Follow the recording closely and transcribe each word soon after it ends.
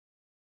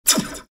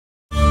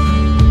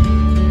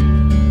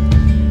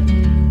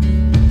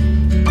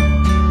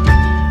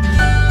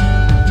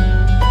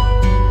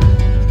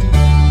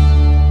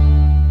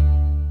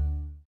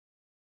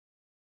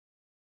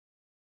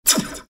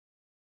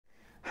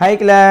Hi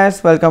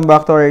class! Welcome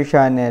back to our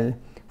channel.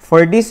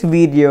 For this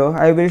video,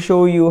 I will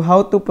show you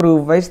how to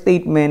prove a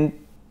statement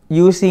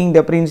using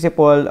the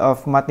principle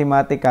of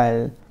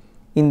mathematical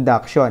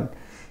induction.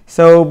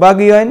 So,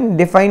 bago yun,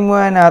 define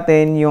muna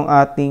natin yung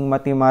ating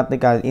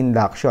mathematical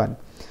induction.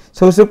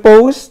 So,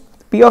 suppose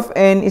P of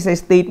n is a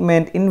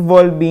statement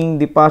involving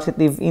the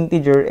positive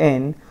integer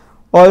n.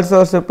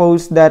 Also,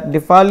 suppose that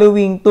the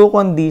following two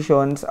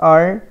conditions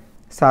are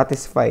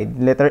satisfied.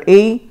 Letter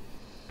A,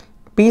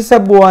 P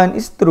sub 1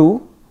 is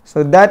true.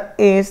 So, that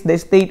is, the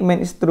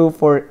statement is true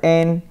for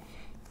n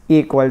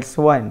equals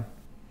 1.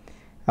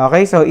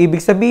 Okay, so, ibig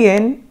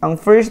sabihin, ang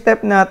first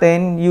step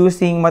natin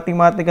using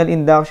mathematical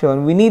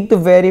induction, we need to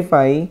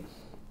verify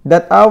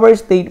that our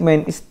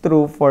statement is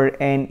true for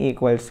n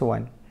equals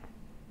 1.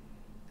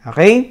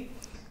 Okay?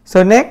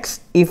 So,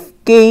 next, if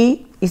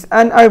k is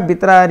an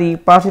arbitrary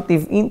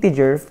positive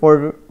integer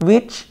for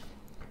which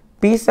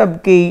p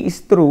sub k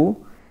is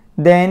true,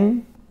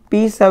 then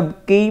p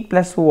sub k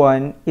plus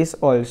 1 is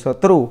also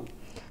true.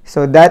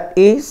 So, that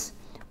is,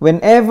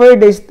 whenever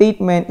the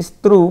statement is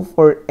true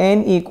for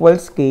n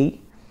equals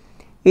k,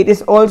 it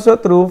is also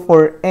true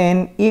for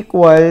n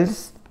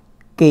equals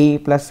k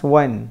plus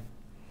 1.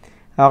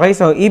 Okay,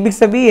 so, ibig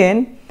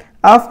sabihin,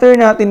 after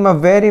natin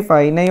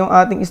ma-verify na yung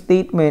ating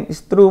statement is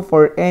true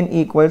for n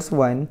equals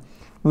 1,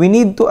 we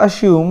need to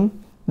assume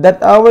that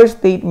our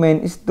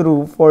statement is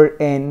true for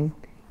n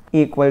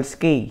equals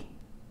k.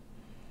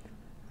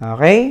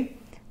 Okay?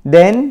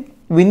 Then,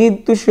 we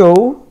need to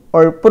show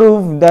or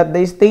prove that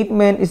the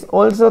statement is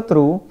also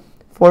true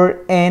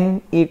for n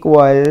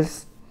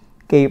equals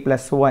k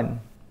plus 1.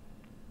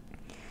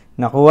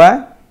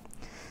 Nakuha?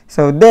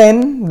 So,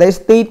 then, the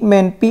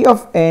statement P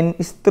of n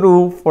is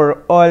true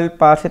for all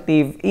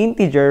positive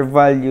integer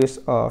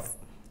values of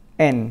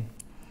n.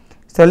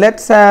 So,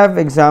 let's have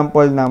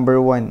example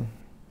number 1.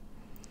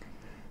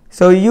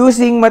 So,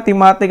 using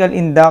mathematical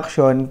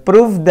induction,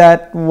 prove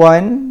that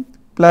 1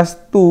 plus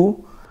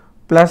 2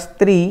 plus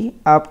 3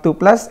 up to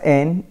plus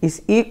n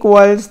is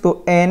equals to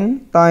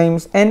n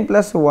times n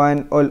plus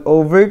 1 all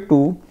over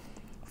 2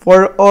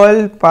 for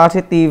all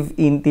positive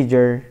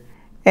integer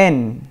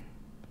n.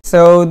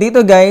 So,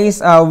 dito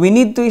guys, we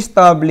need to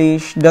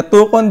establish the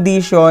two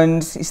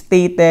conditions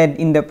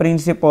stated in the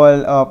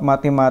principle of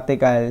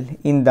mathematical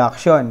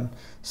induction.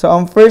 So,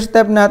 ang first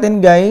step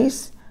natin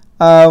guys,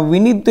 we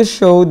need to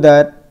show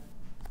that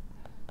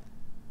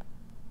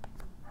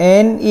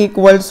n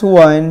equals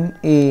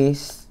 1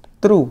 is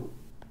true.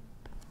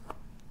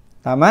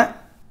 Tama?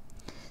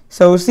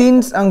 So,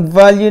 since ang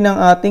value ng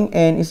ating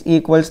n is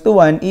equals to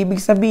 1, ibig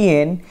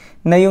sabihin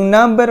na yung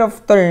number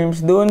of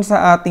terms doon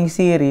sa ating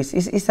series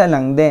is isa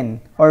lang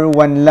din, or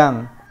 1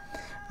 lang.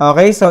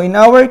 Okay, so in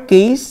our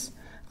case,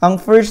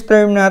 ang first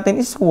term natin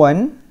is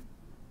 1.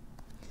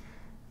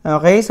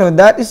 Okay, so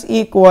that is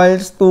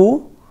equals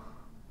to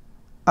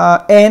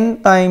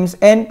n times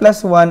n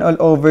plus 1 all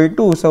over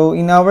 2. So,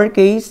 in our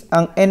case,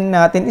 ang n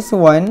natin is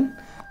 1.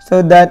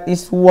 So, that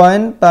is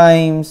 1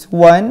 times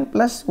 1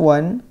 plus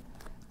 1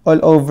 all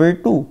over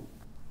 2.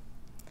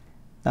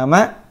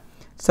 Tama?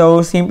 So,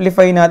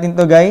 simplify natin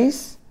to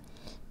guys.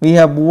 We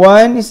have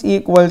 1 is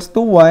equals to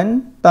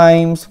 1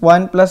 times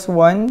 1 plus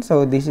 1.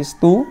 So, this is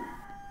 2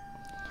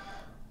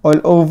 all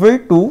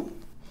over 2.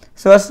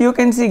 So, as you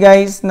can see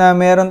guys, na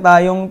meron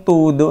tayong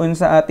 2 doon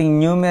sa ating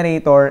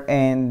numerator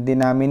and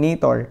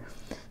denominator.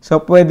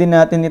 So, pwede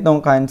natin itong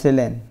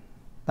cancelin.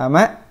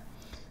 Tama?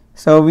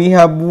 So, we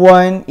have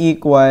 1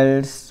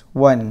 equals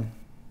 1.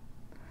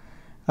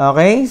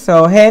 Okay?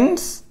 So,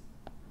 hence,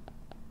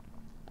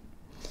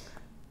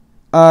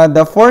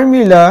 the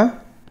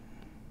formula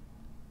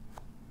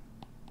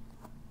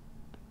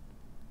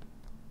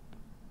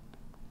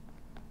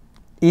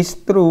is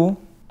true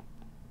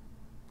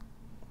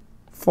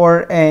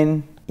for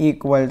n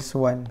equals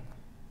 1.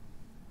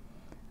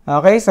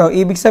 Okay? So,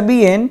 ibig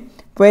sabihin,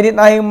 pwede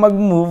tayong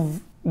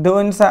mag-move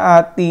doon sa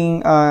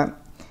ating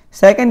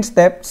second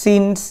step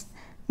since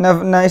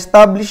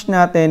na-establish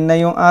natin na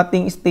yung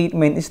ating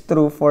statement is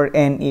true for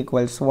n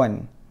equals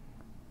 1.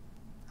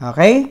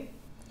 Okay?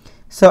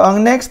 So,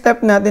 ang next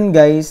step natin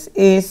guys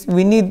is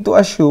we need to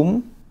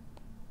assume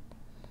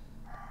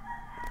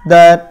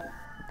that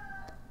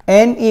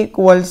n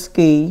equals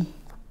k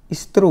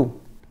is true.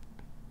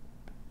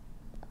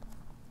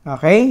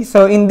 Okay?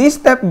 So, in this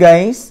step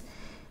guys,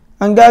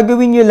 ang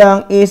gagawin nyo lang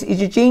is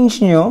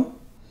i-change nyo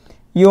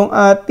yung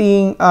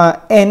ating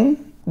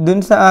n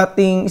dun sa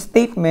ating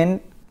statement,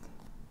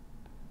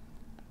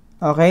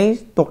 okay,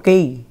 to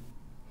k.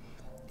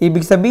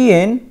 Ibig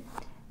sabihin,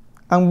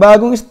 ang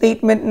bagong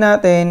statement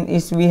natin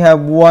is we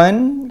have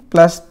 1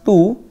 plus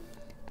 2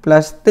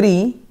 plus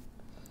 3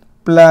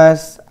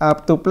 plus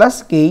up to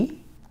plus k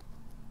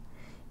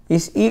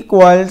is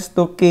equals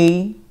to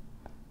k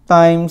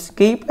times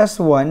k plus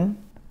 1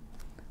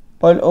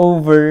 all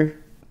over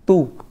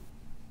 2.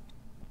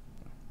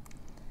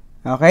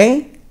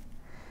 Okay?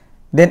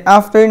 Then,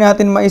 after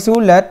natin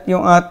maisulat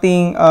yung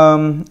ating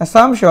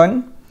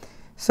assumption,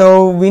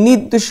 so, we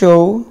need to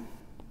show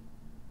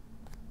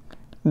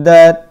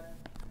that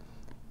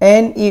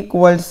n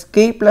equals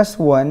k plus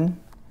 1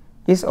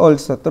 is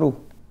also true.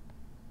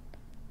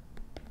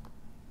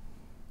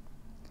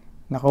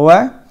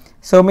 Nakuha?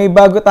 So, may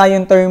bago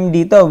tayong term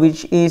dito,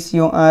 which is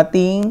yung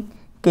ating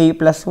k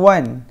plus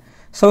 1.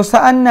 So,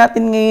 saan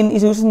natin ngayon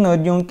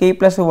isusunod yung k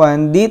plus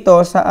 1? Dito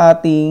sa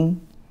ating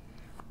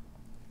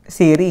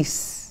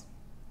series.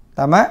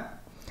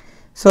 Tama?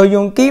 So,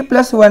 yung k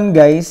plus 1,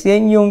 guys,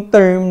 yan yung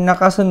term na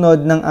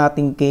kasunod ng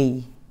ating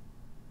k.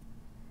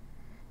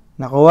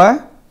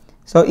 Nakuha?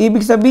 So,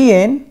 ibig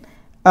sabihin,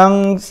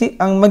 ang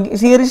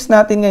series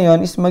natin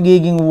ngayon is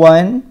magiging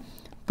 1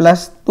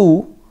 plus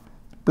 2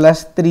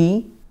 plus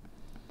 3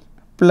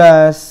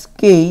 plus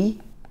k.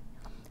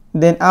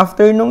 Then,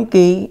 after nung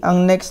k,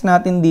 ang next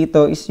natin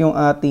dito is yung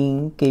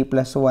ating k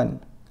plus 1.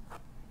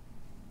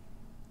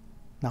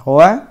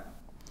 Nakuha?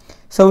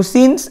 So,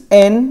 since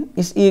n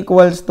is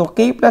equals to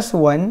k plus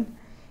 1,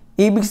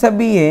 ibig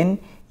sabihin,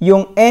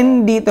 yung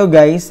n dito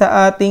guys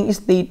sa ating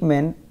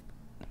statement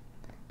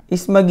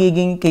is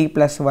magiging k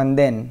plus 1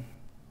 din.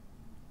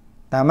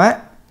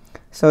 Tama?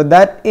 So,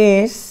 that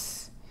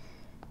is,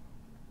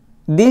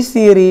 this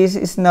series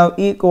is now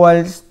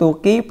equals to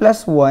k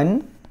plus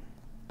 1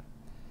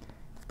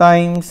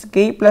 times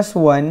k plus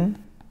 1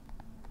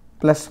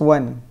 plus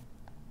 1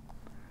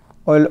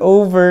 all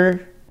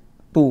over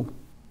 2.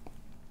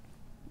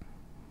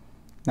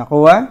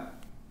 Nakuha?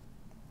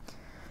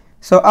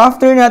 So,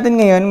 after natin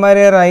ngayon,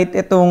 marirewrite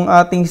itong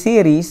ating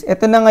series.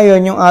 Ito na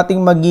ngayon yung ating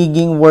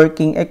magiging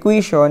working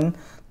equation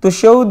to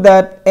show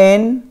that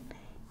n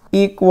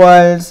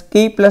equals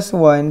k plus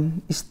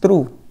 1 is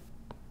true.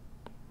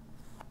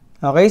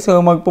 Okay,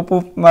 so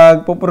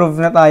magpo-prove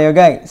na tayo,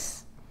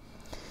 guys.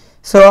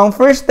 So, ang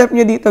first step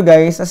nyo dito,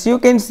 guys, as you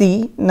can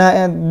see,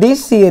 na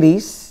this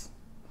series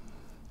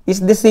is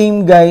the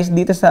same, guys,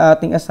 dito sa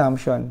ating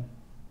assumption.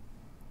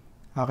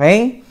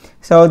 Okay?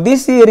 So,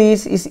 this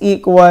series is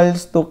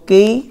equals to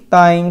k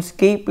times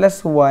k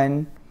plus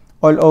 1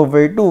 all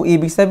over 2.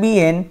 Ibig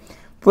sabihin,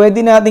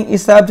 pwede nating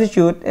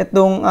i-substitute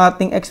itong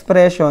ating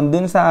expression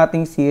dun sa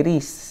ating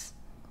series.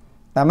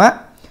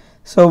 Tama?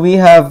 So,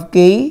 we have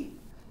k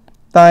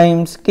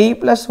times k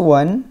plus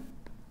 1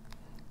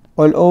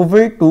 all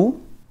over 2.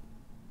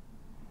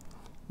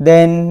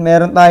 Then,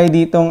 meron tayo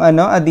ditong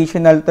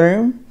additional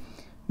term.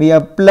 We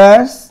have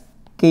plus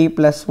k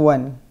plus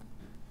 1.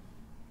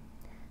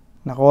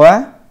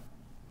 Nakuha?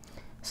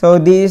 So,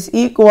 this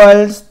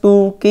equals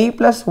to k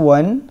plus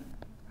 1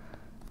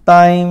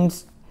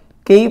 times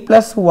k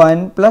plus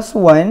 1 plus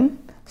 1.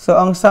 So,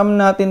 ang sum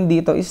natin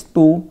dito is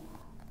 2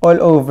 all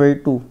over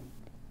 2.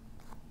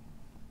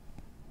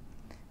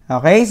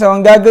 Okay? So,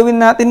 ang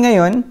gagawin natin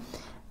ngayon,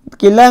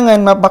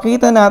 kailangan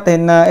mapakita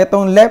natin na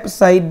itong left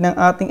side ng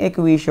ating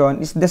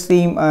equation is the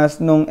same as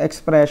nung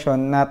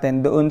expression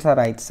natin doon sa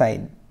right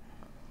side.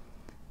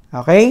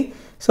 Okay?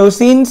 So,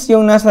 since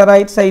yung nasa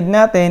right side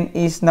natin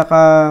is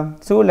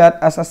nakasulat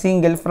as a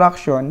single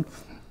fraction,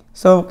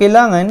 so,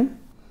 kailangan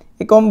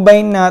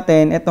i-combine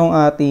natin itong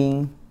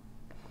ating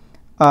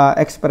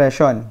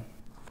expression.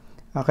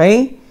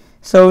 Okay?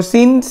 So,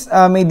 since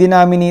may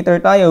denominator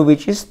tayo,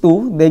 which is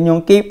 2, then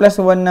yung k plus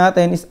 1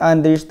 natin is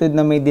understood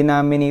na may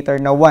denominator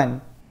na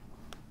 1.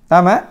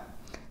 Tama?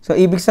 So,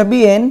 ibig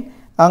sabihin,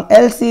 ang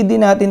LCD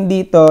natin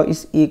dito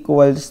is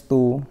equals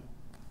to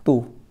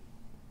 2.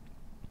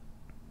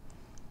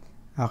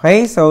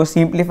 Okay? So,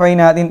 simplify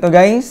natin to,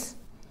 guys.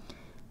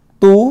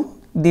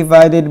 2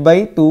 divided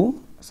by 2.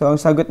 So, ang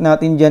sagot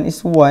natin dyan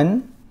is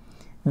 1.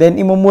 Then,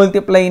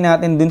 imumultiply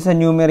natin dun sa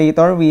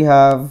numerator. We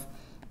have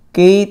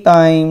k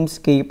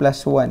times k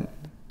plus 1.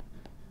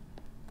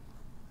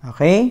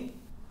 Okay?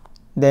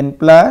 Then,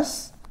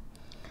 plus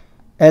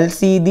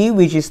LCD,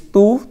 which is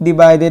 2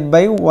 divided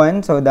by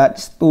 1. So,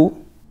 that's 2.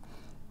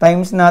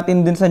 Times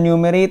natin dun sa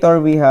numerator,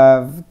 we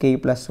have k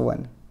plus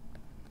 1.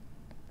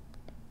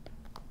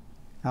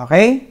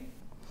 Okay?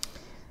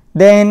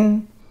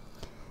 Then,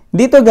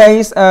 dito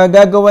guys,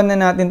 gagawan na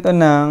natin to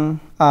ng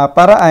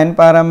paraan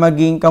para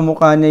maging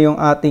kamukha niya yung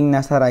ating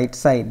nasa right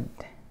side.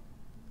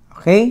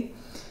 Okay?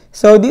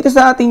 So, dito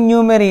sa ating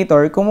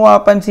numerator, kung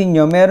mapapansin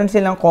nyo, meron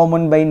silang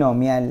common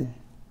binomial.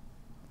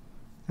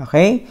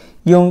 Okay?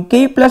 Yung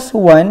k plus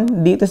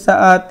 1, dito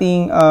sa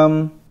ating,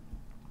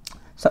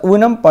 sa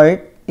unang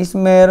part, is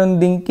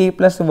meron ding k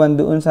plus 1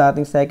 doon sa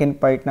ating second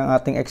part ng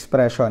ating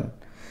expression.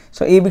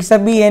 So, ibig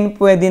sabihin,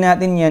 pwede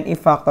natin yan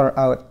i-factor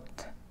out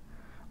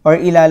or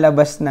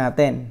ilalabas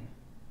natin.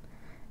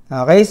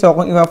 Okay? So,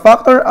 kung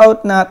i-factor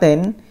out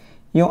natin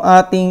yung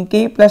ating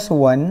k plus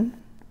 1,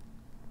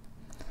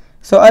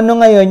 so,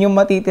 ano ngayon yung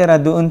matitira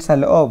doon sa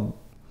loob?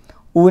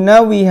 Una,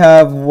 we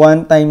have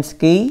 1 times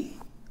k.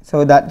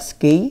 So, that's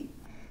k.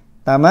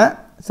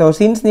 Tama? So,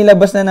 since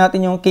nilabas na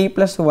natin yung k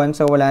plus 1,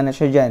 so wala na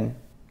siya dyan.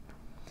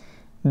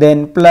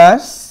 Then,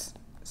 plus.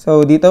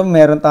 So, dito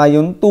meron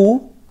tayong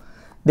 2.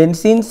 Then,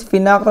 since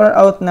finactor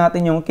out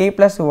natin yung k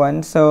plus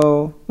 1,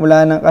 so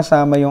wala nang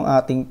kasama yung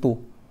ating 2.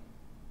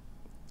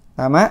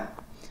 Tama?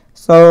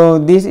 So,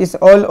 this is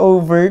all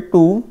over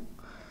 2.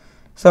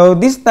 So,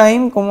 this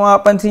time, kung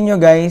mapapansin nyo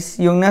guys,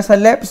 yung nasa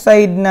left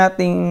side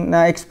nating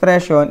na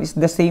expression is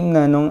the same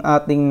na nung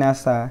ating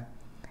nasa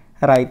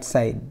right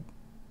side.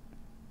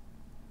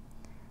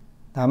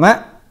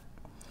 Tama?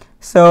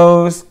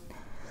 So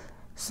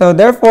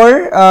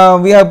therefore,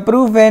 we have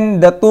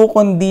proven the two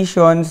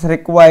conditions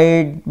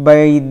required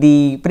by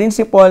the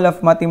principle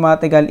of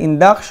mathematical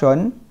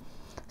induction.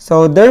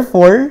 So,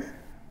 therefore,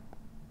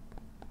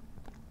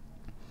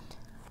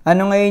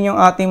 ano ngayon yung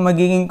ating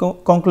magiging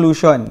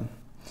conclusion?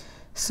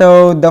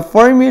 So, the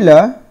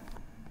formula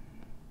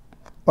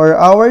or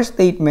our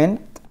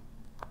statement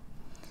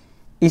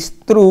is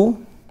true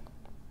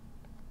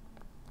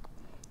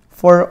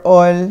for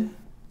all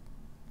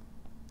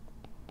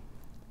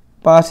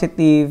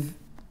positive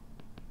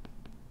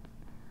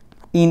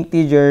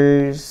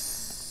integers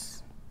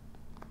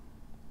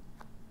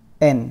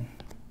n.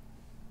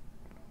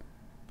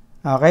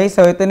 Okay,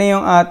 so ito na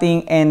yung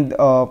ating end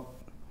of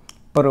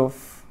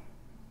proof.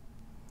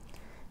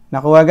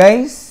 Nakuha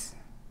guys?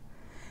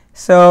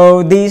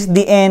 So, this is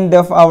the end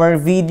of our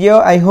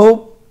video. I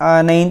hope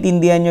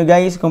naiintindihan nyo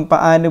guys kung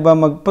paano ba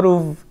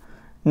mag-prove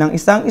ng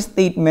isang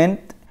statement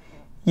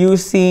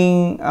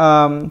using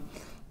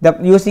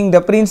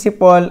the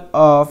principle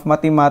of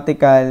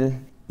mathematical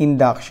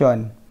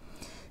induction.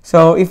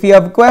 So, if you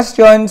have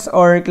questions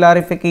or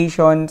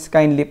clarifications,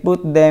 kindly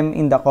put them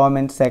in the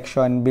comment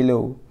section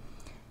below.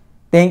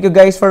 Thank you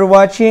guys for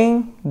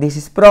watching. This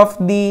is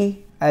Prof. D.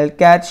 I'll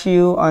catch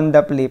you on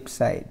the flip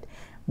side.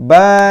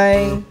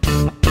 Bye!